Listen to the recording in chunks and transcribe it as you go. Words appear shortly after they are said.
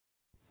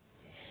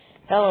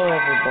Hello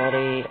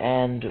everybody,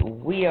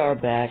 and we are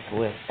back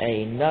with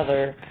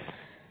another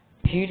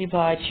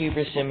PewDiePie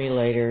Tuber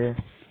Simulator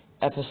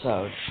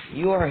episode.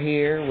 You are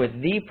here with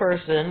the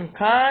person,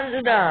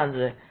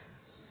 Kanza.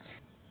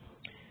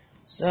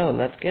 So,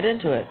 let's get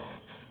into it.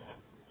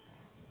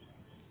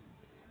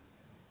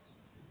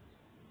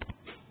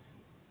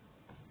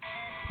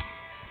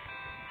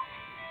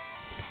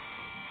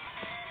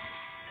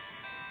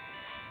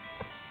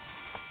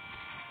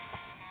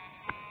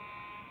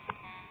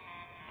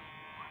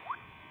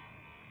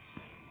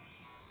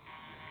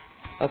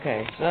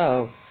 Okay,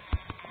 so,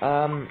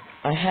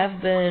 I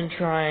have been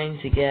trying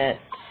to get,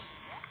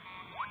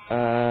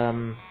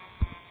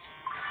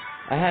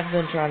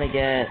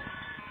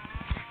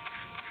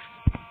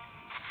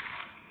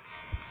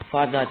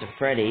 Five Nights at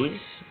Freddy's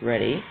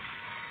ready,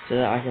 so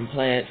that I can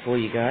play it for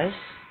you guys,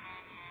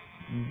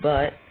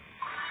 but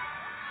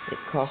it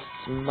costs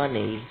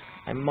money.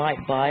 I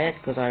might buy it,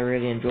 because I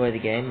really enjoy the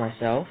game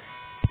myself,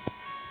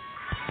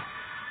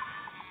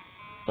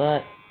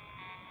 but,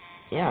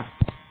 yeah.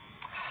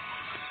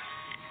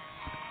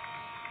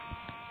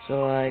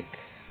 So, like,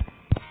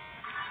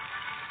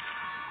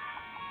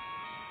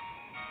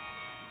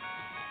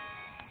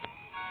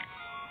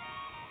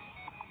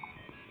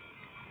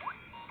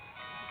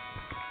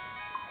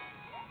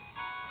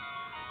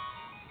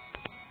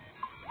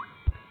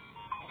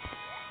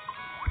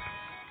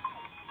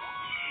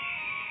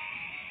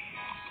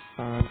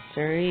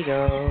 there you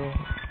go.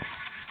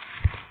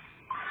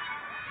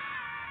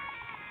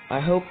 I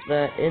hope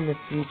that in the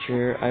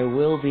future I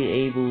will be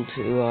able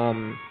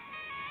to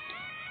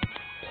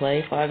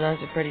play Five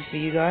Nights at Freddy's for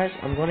you guys.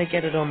 I'm gonna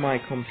get it on my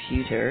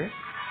computer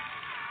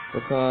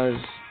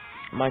because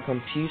my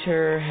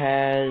computer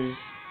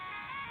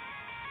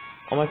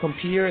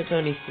it's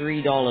only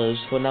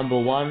 $3 for number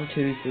 1,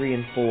 2, 3,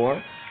 and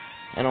 4,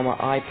 and on my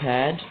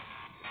iPad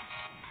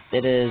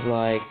it is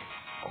like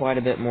quite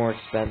a bit more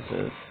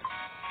expensive.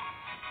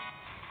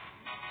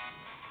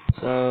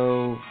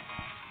 So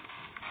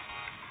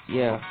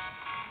yeah,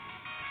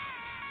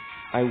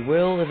 I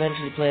will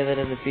eventually play that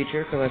in the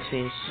future because I've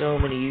seen so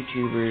many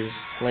YouTubers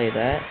play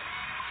that.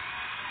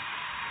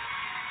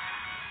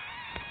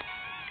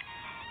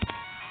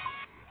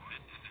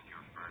 This isn't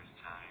your first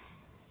time.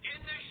 In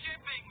the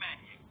shipping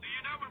menu, do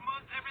you know where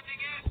most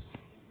everything is?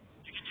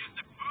 You can use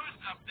the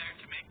boost up there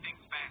to make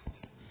things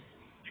faster.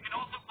 You can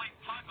also play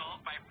puzzles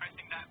by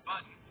pressing that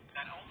button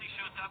that only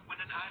shows up when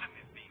an item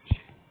is being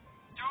shipped.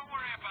 Don't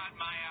worry about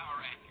Maya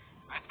or Edgar.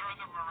 I throw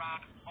them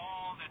around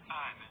all the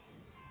time, and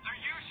they're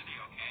usually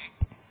okay.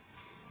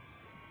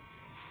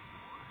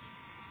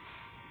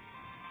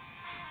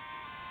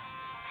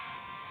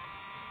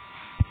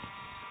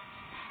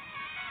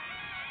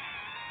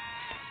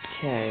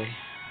 Okay.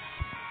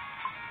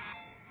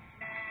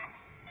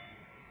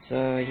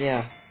 So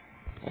yeah,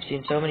 I've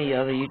seen so many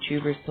other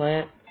YouTubers play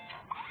it.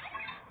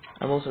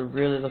 I'm also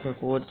really looking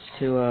forward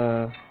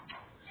to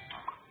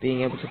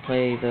being able to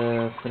play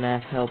the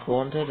FNAF Help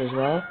Wanted as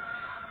well.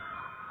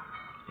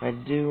 I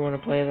do want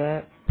to play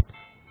that,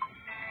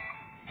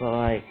 but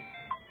like,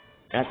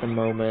 at the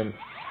moment,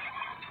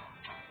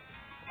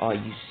 are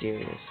you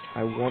serious?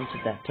 I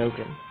wanted that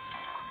token.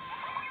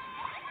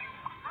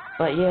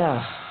 But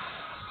yeah,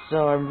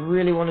 so I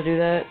really want to do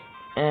that,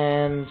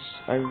 and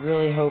I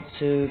really hope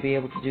to be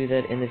able to do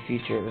that in the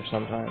future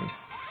sometime.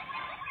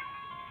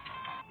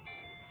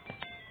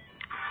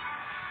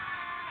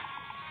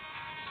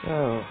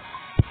 So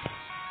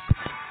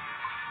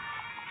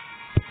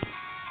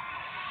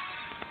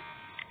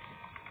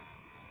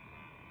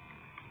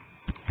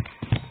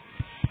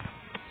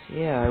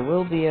yeah, I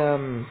will be You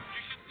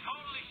should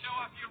totally show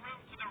off your room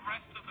to the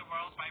rest of the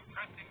world by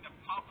pressing the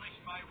Publish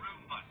My Room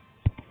button.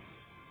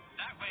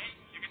 That way,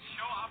 you can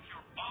show off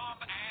your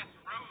bomb-ass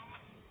room,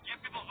 get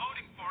people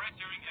voting for it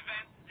during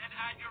events, and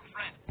add your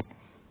friends.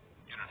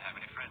 You don't have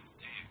any friends,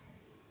 do you?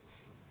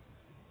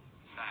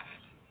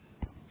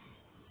 Sad.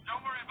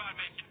 Don't worry about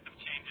making some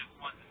changes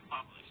once it's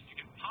published. You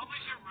can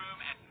publish your room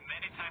as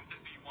many times as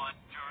you want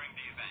during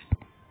the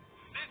event.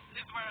 This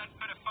is where I'd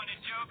put a funny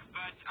joke,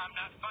 but I'm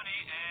not funny,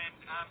 and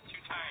I'm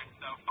too tired,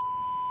 so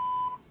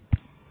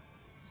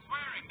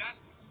swearing, that's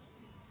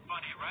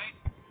funny, right?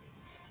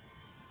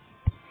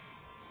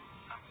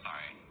 I'm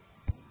sorry.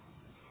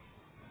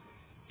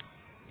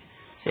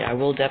 yeah, I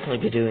will definitely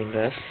be doing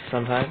this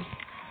sometime.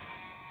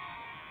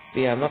 But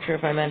yeah, I'm not sure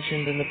if I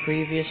mentioned in the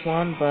previous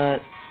one,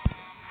 but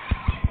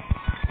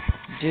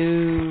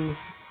do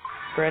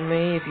friend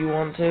me if you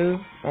want to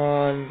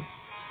on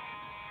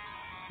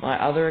my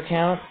other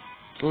account.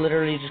 It's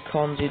literally just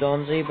Konzi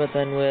Donzi, but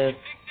then with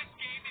You think this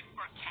game is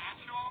for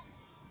casual?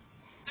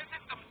 This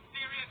is some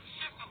serious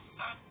shizzle,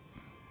 son.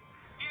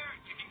 Here,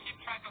 you can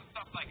keep track of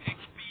stuff like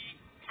XP,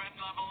 trend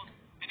levels,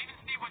 and even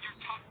see what your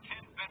top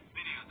 10 best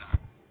videos are.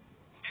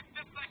 It's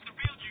just like the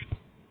real use.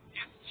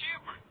 It's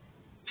Tuber.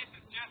 This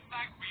is just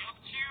like real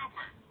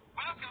Tuber.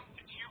 Welcome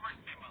to Tuber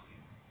Simulator.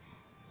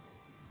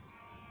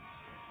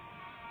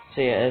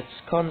 so yeah, it's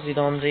Konzi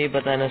Donzi,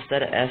 but then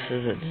instead of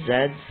S's it's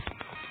Z's.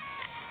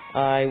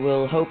 I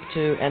will hope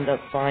to end up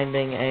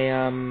finding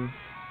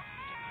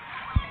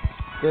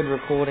good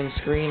recording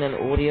screen and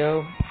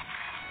audio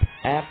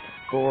app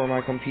for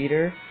my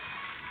computer.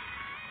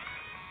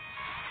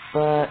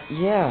 But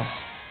yeah,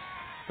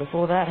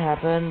 before that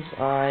happens,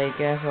 I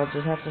guess I'll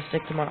just have to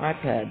stick to my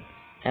iPad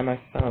and my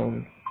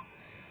phone.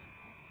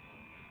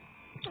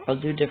 I'll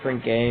do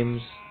different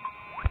games.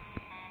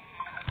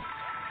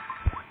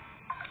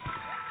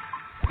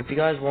 If you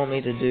guys want me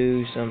to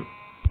do some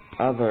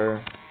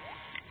other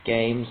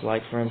games,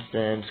 like for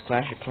instance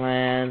Clash of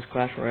Clans,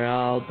 Clash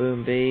Royale,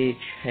 Boom Beach,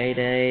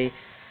 Heyday,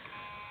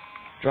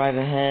 Drive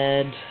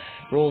Ahead,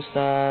 Brawl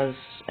Stars,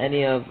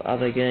 any of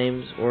other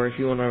games, or if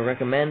you want to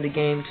recommend a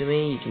game to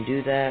me, you can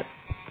do that.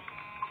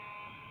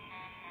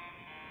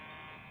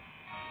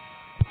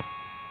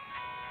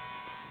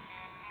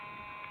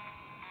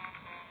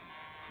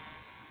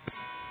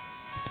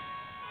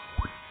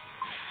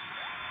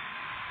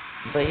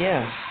 But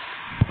yeah.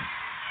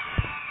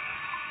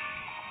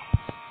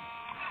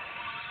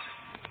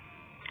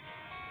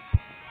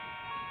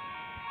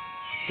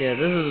 Yeah,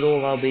 this is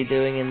all I'll be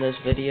doing in this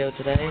video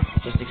today,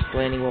 just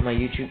explaining what my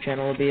YouTube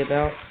channel will be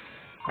about.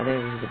 I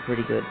think this is a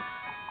pretty good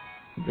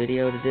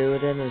video to do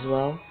it in as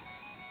well.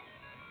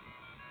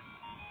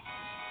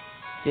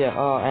 Yeah,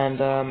 oh,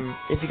 and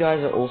if you guys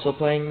are also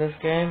playing this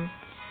game,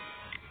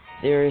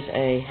 there is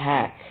a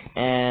hack,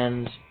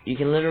 and you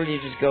can literally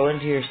just go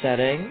into your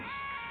settings,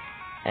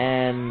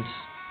 and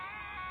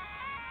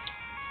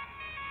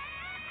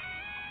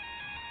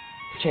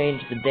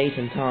change the date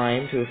and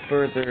time to a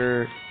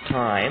further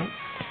time,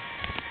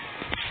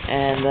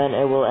 and then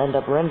it will end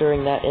up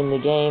rendering that in the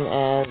game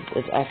as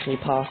it's actually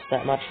past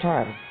that much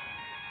time.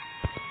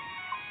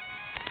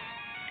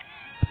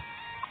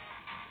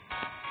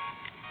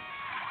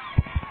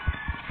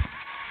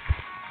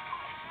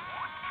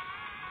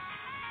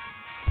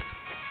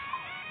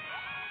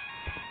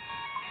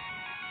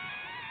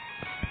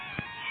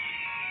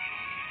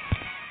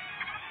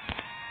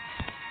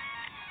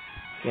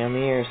 Come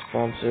here,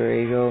 sponsor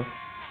Eagle.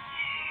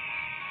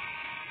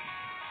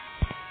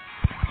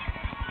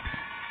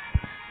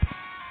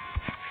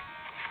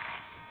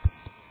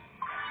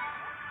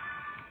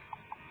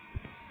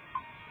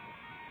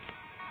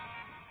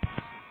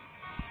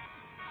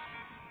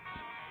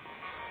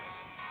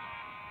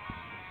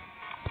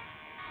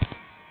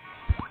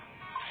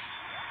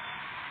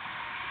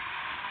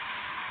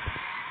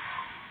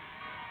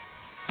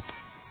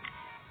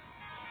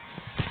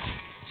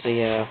 So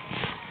yeah,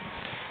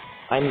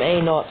 I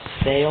may not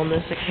stay on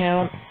this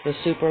account for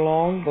super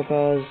long,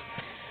 because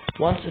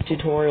once the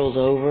tutorial's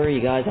over,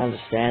 you guys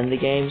understand the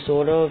game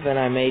sort of, and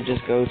I may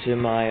just go to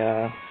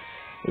my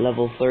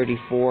level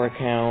 34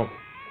 account,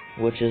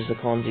 which is the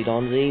Konzi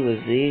Donzi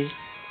with these,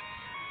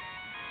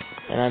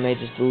 and I may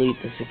just delete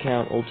this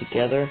account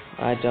altogether.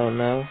 I don't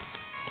know.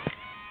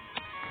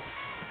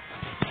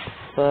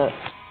 But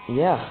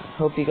yeah,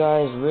 hope you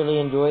guys really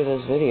enjoy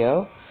this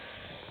video,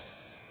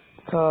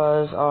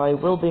 because I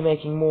will be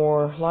making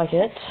more like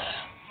it.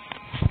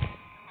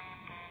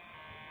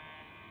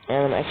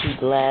 And I'm actually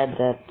glad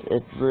that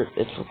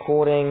it's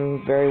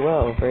recording very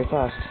well, very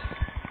fast.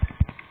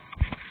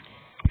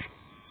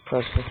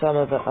 Because for some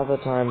of the other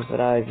times that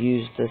I've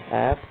used this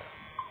app,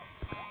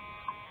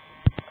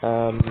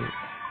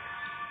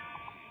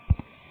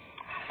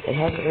 it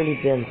hasn't really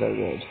been so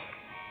good.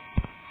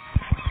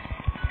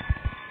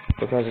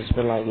 Because it's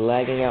been like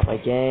lagging out my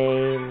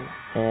game,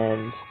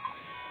 and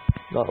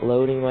not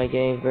loading my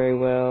game very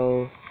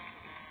well.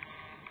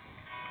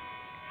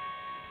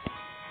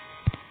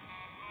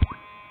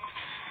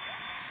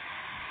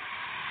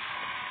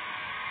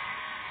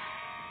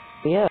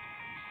 But yeah,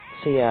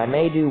 so yeah, I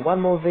may do one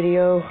more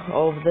video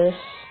of this,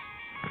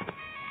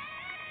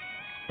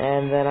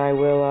 and then I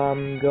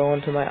will go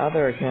on to my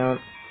other account.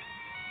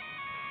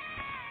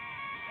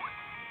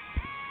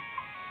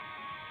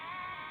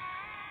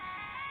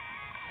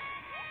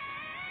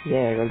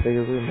 Yeah, I got a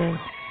bigger room now.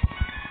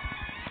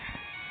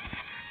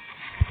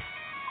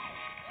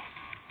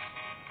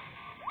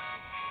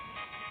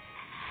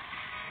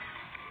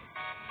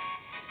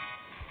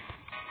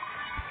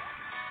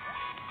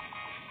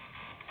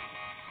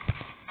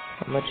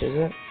 How much is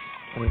it?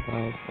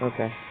 25.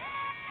 Okay.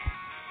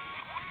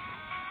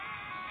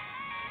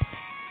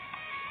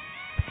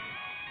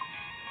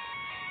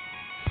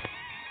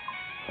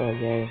 Oh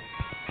yay.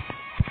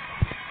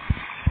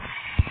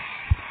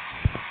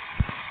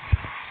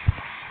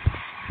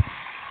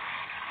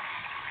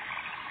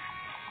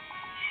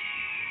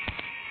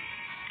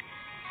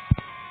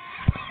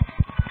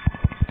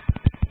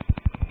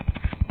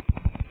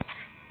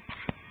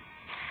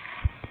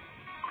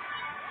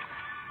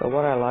 But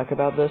what I like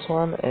about this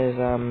one is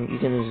you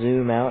can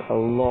zoom out a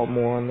lot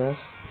more on this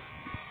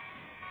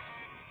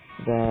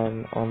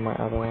than on my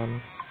other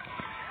one.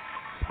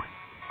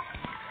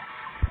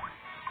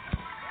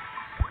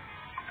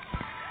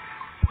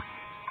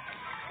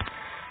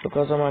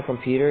 Because on my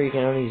computer you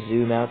can only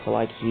zoom out to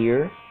like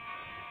here,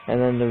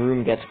 and then the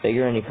room gets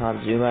bigger and you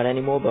can't zoom out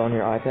anymore, but on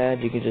your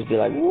iPad you can just be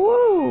like,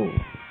 whoa!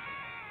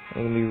 It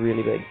can be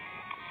really big.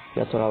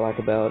 That's what I like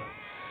about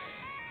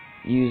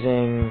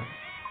using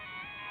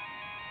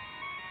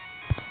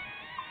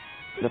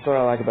That's what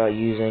I like about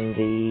using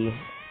the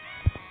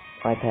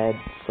iPad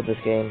for this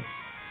game.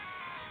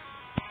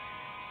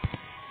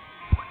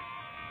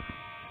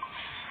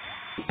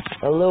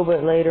 A little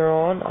bit later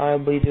on, I'll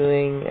be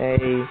doing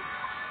a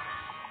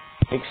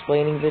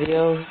explaining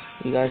video.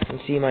 You guys can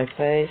see my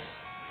face,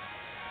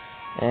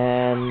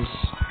 and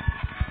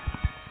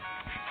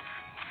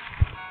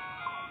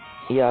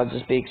yeah, I'll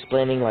just be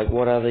explaining like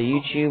what other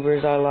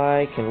YouTubers I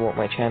like and what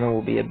my channel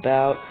will be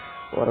about,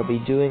 what I'll be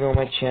doing on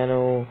my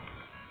channel.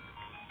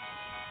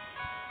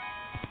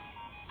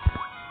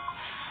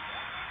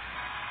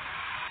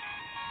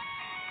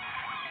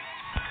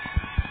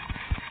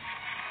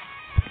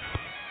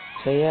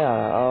 So yeah,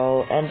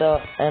 I'll end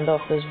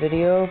off this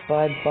video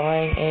by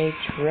buying a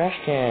trash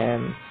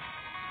can,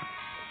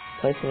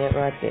 placing it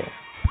right there.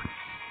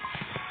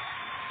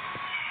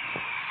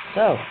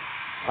 So,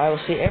 I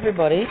will see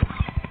everybody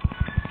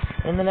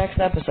in the next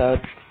episode.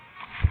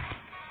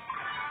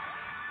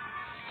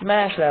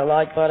 Smash that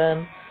like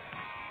button,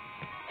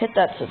 hit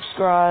that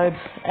subscribe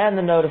and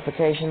the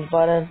notifications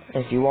button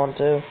if you want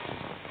to,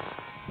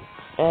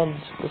 and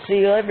we'll see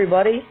you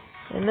everybody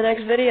in the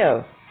next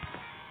video.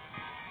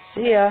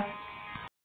 See ya.